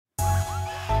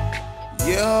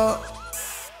Yeah.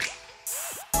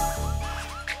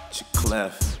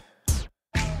 Jaclef.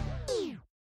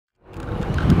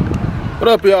 What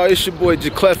up, y'all? It's your boy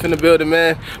Jaclef in the building,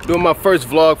 man. Doing my first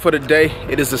vlog for the day.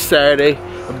 It is a Saturday,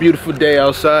 a beautiful day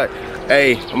outside.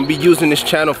 Hey, I'm gonna be using this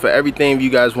channel for everything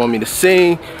you guys want me to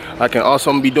sing. I can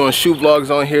also be doing shoe vlogs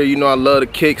on here. You know I love the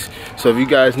kicks. So if you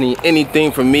guys need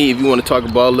anything from me, if you want to talk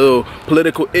about little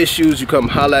political issues, you come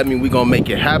holler at me. We gonna make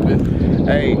it happen.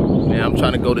 Hey, man, I'm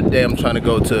trying to go today. I'm trying to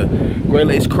go to Great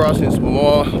Lakes Crossings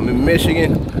Mall. I'm in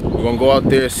Michigan. We're gonna go out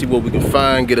there, see what we can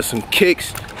find, get us some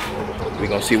kicks. We're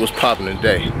gonna see what's popping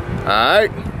today.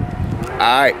 Alright?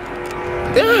 Alright.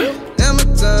 Yeah.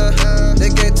 Hammer time, they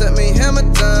can't touch me, hammer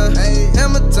time,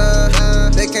 hammer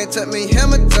time, they can't touch me,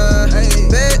 hammer time,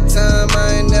 bedtime,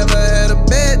 I ain't never had a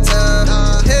bedtime,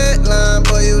 headline,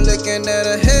 boy you looking at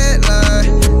a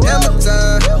headline, hammer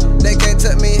time, they can't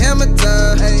touch me, hammer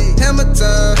time,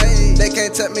 they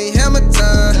can't touch me, hammer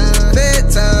time,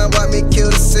 bedtime, watch me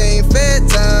kill the scene,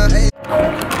 bedtime.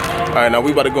 Alright, now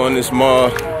we about to go in this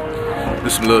mall, do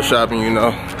some little shopping, you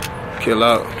know, kill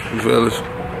out, you feel us,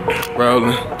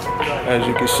 rolling. As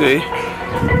you can see,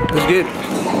 let's get it.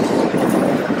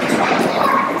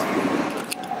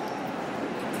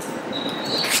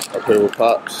 Up here with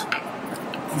Pops.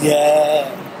 Yeah.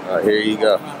 Alright, here you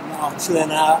go. I'm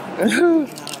chilling out. You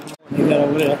got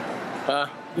over there. Huh?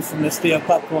 You from the stale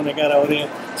popcorn I got over there.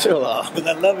 Chill out. Because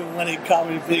I love it when they call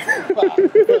me Big Pop.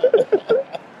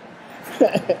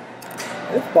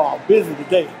 This ball busy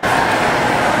today.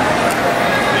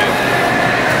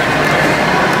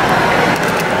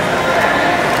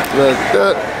 Look at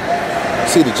that.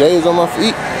 See the J's on my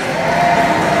feet?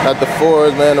 Got the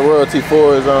fours, man, the royalty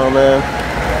fours on, man.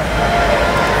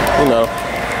 You know.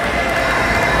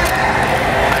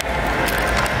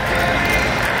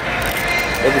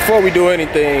 But before we do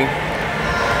anything,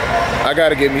 I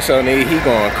gotta get me something to eat. He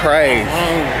going crazy.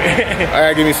 I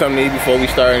gotta get me something to eat before we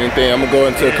start anything. I'm gonna go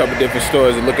into a couple different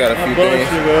stores and look at a few things.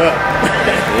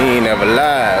 He ain't never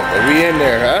lied, but we in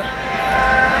there, huh?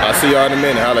 I'll see y'all in a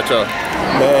minute. Holla at y'all.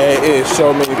 Man, it is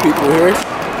so many people here.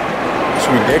 It's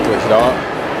ridiculous, dog.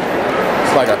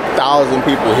 It's like 1,000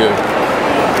 people here.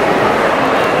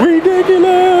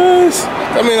 Ridiculous!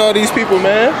 I mean, all these people,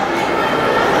 man.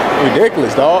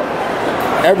 Ridiculous, dog.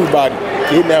 Everybody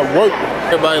getting at work.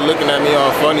 Everybody looking at me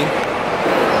all funny.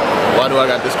 Why do I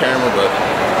got this camera? But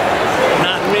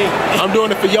Not me. I'm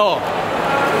doing it for y'all.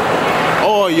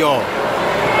 All y'all.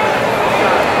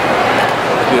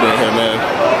 Get in here, man.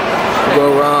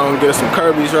 Go around, get some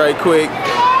Kirby's right quick.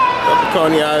 Got the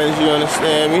Coney Islands, you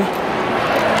understand me?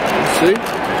 See?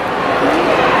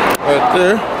 Right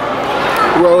there.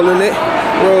 Rolling it,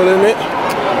 rolling it.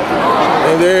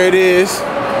 And there it is.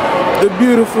 The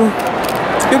beautiful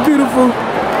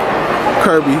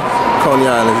Kirby Coney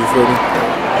Islands, you feel me?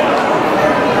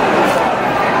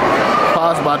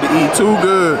 Pa's about to eat too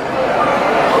good.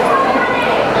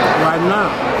 Right now.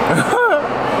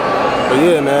 But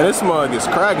yeah, man, this mug is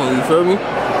cracking, you feel me?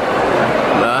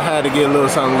 Now, I had to get a little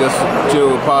something just to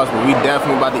chill with Pops, but we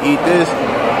definitely about to eat this.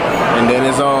 And then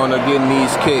it's on to getting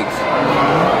these kicks.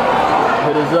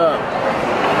 Hit us up.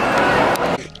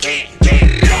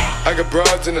 I got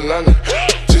broads in Atlanta,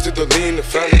 just to the lean the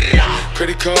family,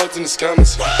 credit cards in the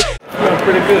scammers. Feeling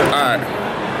pretty good. Alright.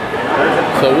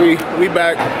 So we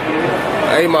back.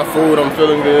 I ate my food, I'm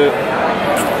feeling good.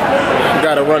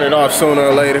 Gotta run it off sooner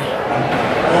or later.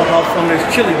 Off some of this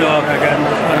chili dog I got in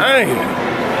this one.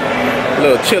 Dang.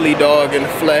 Little chili dog in the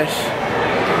flesh.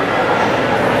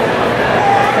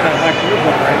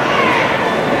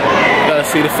 Gotta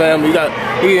see the family.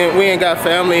 We ain't got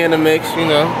family in the mix, you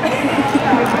know.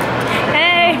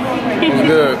 Hey. It's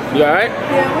good. You alright?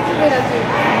 Yeah, what you been up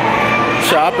to?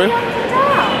 Shopping.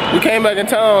 We came back in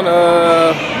town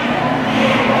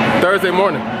Thursday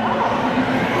morning.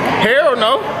 Hell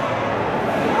no.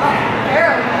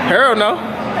 Hell no.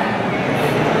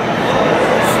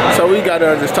 So we got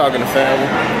done just talking to family.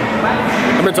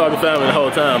 I've been talking to family the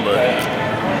whole time, but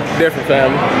different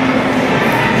family.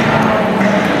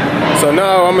 So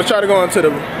now I'm gonna try to go into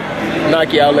the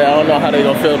Nike outlet. I don't know how they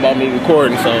gonna feel about me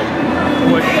recording, so.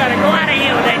 Well, you gotta go out of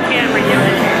here with that camera,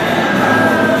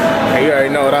 Hey, you already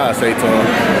know what I say to him.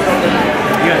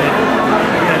 You gotta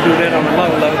do that on the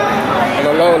low low. On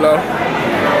the low low.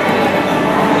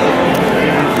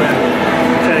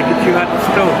 Try to get you out the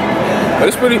store. But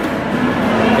it's pretty.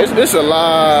 It's a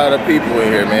lot of people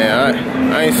in here, man.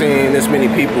 I ain't seen this many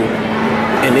people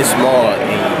in this mall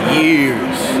in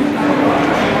years.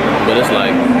 But it's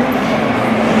like,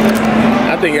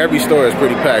 I think every store is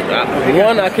pretty packed.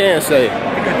 One I can say. They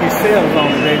got these sales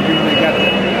on today, dude. They got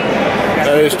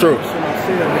that is true.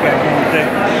 They got going today.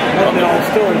 All the old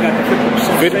stores got the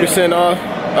 50% 50% off,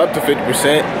 up to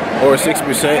 50% or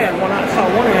 6%. Yeah, when I saw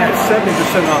one that had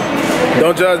 70% off.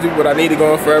 Don't judge me, but I need to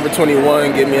go on Forever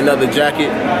 21, get me another jacket.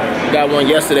 Got one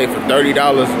yesterday for $30.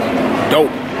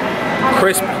 Dope.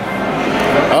 Crisp.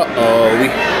 Uh-oh, we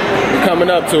coming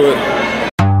up to it.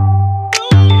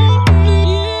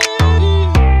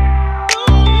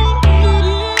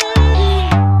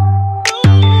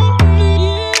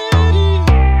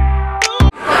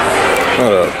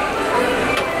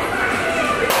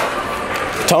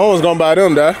 Tone was gonna buy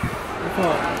them, dawg.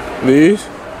 These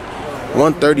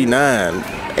 139,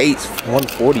 8s,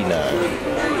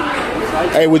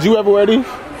 149. Hey, would you ever wear these?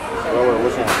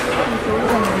 Which one?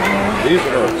 These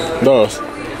or those? Those.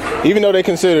 Even though they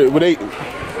consider, but they,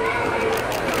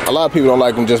 a lot of people don't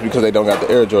like them just because they don't got the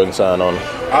Air Jordan sign on them.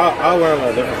 I'll wear them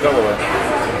a different colorway.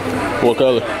 What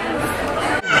color?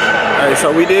 Hey,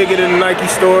 so we did get in the Nike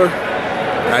store.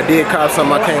 I did cop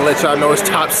something I can't let y'all know it's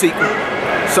top secret.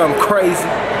 Something crazy.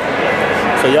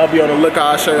 So y'all be on the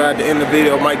lookout. I'll show you at the end of the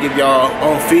video. Might give y'all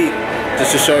on feet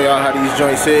just to show y'all how these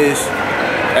joints is.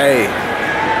 Hey,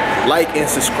 like and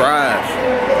subscribe.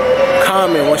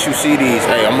 Comment once you see these.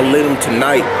 Hey, I'm gonna lit them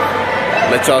tonight.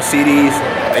 Let y'all see these.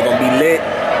 They gonna be lit.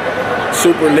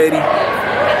 Super litty.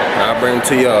 And I'll bring them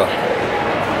to y'all.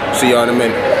 See y'all in a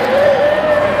minute.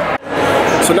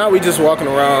 So now we just walking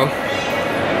around.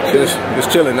 Just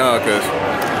chilling now because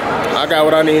I got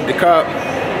what I needed to cop.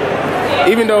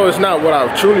 Even though it's not what I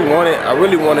truly wanted, I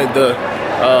really wanted the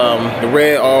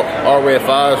red, all red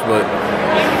 5s, but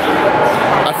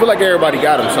I feel like everybody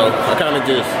got them, so I kind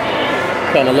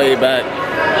of laid back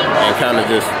and kind of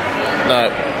just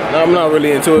I'm not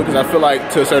really into it because I feel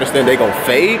like to a certain extent they gonna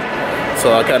fade,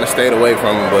 so I kind of stayed away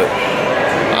from them. But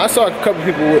I saw a couple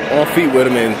people on feet with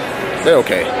them and they're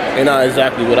okay. They're not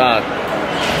exactly what I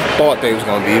thought they was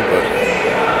gonna be, but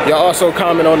y'all also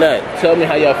comment on that. Tell me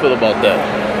how y'all feel about that.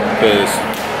 Because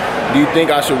do you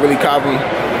think I should really cop them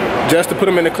just to put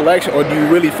them in the collection, or do you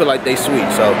really feel like they sweet?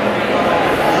 So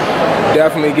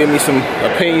definitely give me some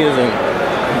opinions and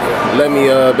let me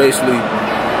basically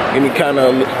give me kind of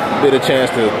a bit of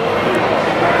chance to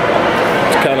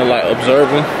kind of like observe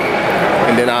them,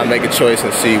 and then I'll make a choice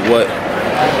and see what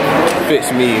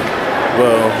fits me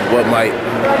well, what might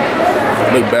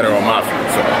look better on my feet.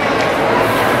 So.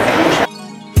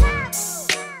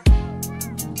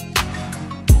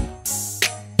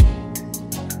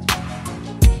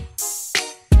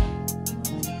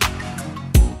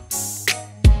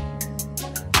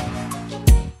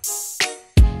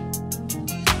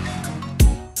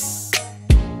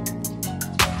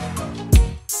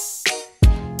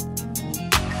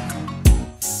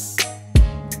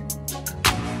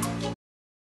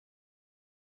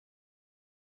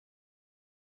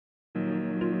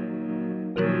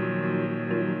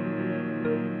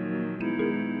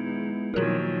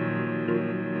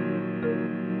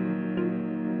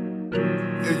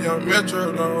 Yeah, young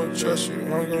Metro don't trust you,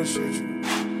 I'm gonna shoot you.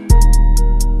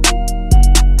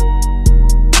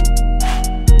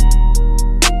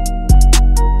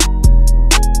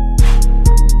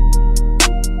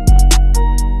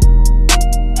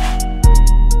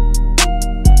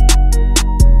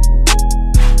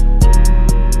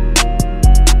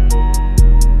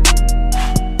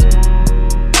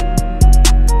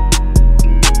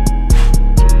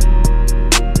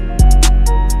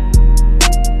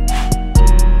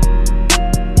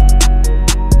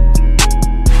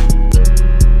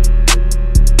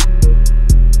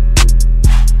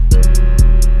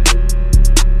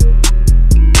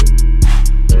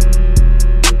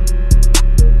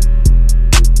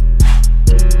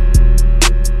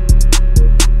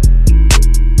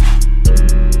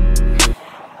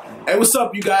 Hey, what's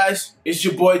up, you guys? It's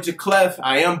your boy Jaclef.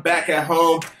 I am back at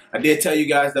home. I did tell you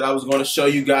guys that I was going to show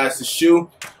you guys the shoe.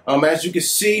 As you can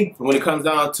see, when it comes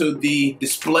down to the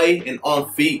display and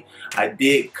on feet, I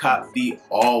did cop the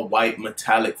all-white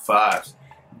metallic 5s.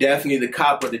 Definitely the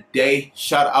cop of the day.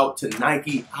 Shout out to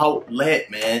Nike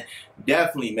Outlet, man.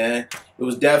 Definitely, man. It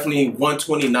was definitely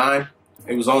 $129.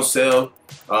 It was on sale.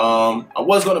 I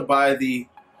was going to buy the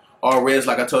all reds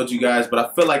like I told you guys, but I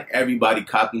feel like everybody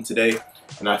copped them today.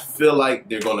 And I feel like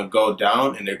they're going to go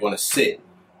down and they're going to sit.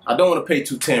 I don't want to pay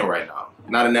 $210 right now.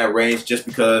 Not in that range, just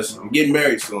because I'm getting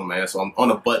married soon, man. So I'm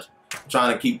on a budget,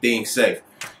 trying to keep things safe.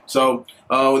 So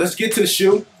let's get to the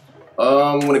shoe.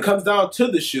 When it comes down to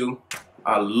the shoe,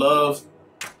 I love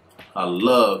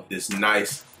this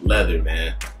nice leather,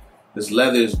 man. This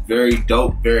leather is very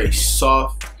dope, very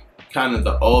soft, kind of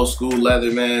the old school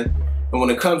leather, man. And when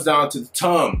it comes down to the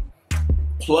tongue,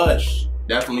 plush,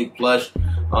 definitely plush.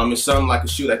 It's something like a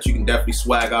shoe that you can definitely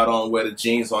swag out on, wear the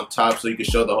jeans on top so you can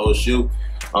show the whole shoe.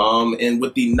 And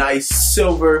with the nice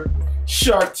silver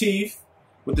shark teeth,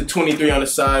 with the 23 on the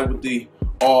side, with the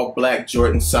all black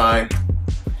Jordan sign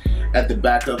at the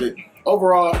back of it.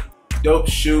 Overall, dope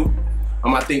shoe.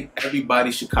 I think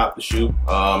everybody should cop the shoe.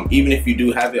 Even if you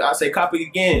do have it, I say cop it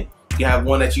again. You have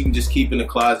one that you can just keep in the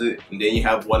closet, and then you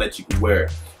have one that you can wear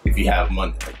if you have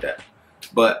money like that.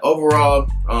 But overall,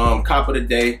 cop of the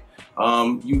day.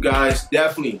 You guys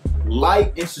definitely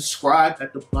like and subscribe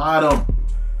at the bottom.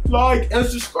 Like and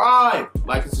subscribe.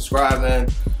 Like and subscribe, man.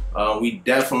 We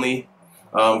definitely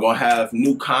gonna have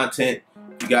new content.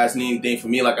 If you guys need anything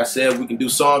from me, like I said, we can do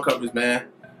song covers, man.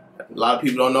 A lot of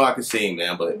people don't know I can sing,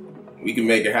 man, but we can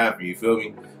make it happen, you feel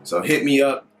me? So hit me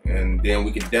up, and then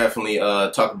we can definitely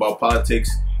talk about politics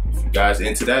if you guys are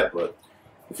into that. But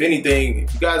if anything,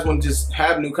 if you guys want to just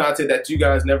have new content that you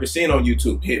guys never seen on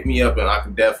YouTube, hit me up and I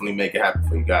can definitely make it happen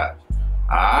for you guys.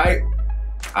 Alright?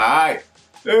 Alright.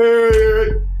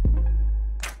 Hey.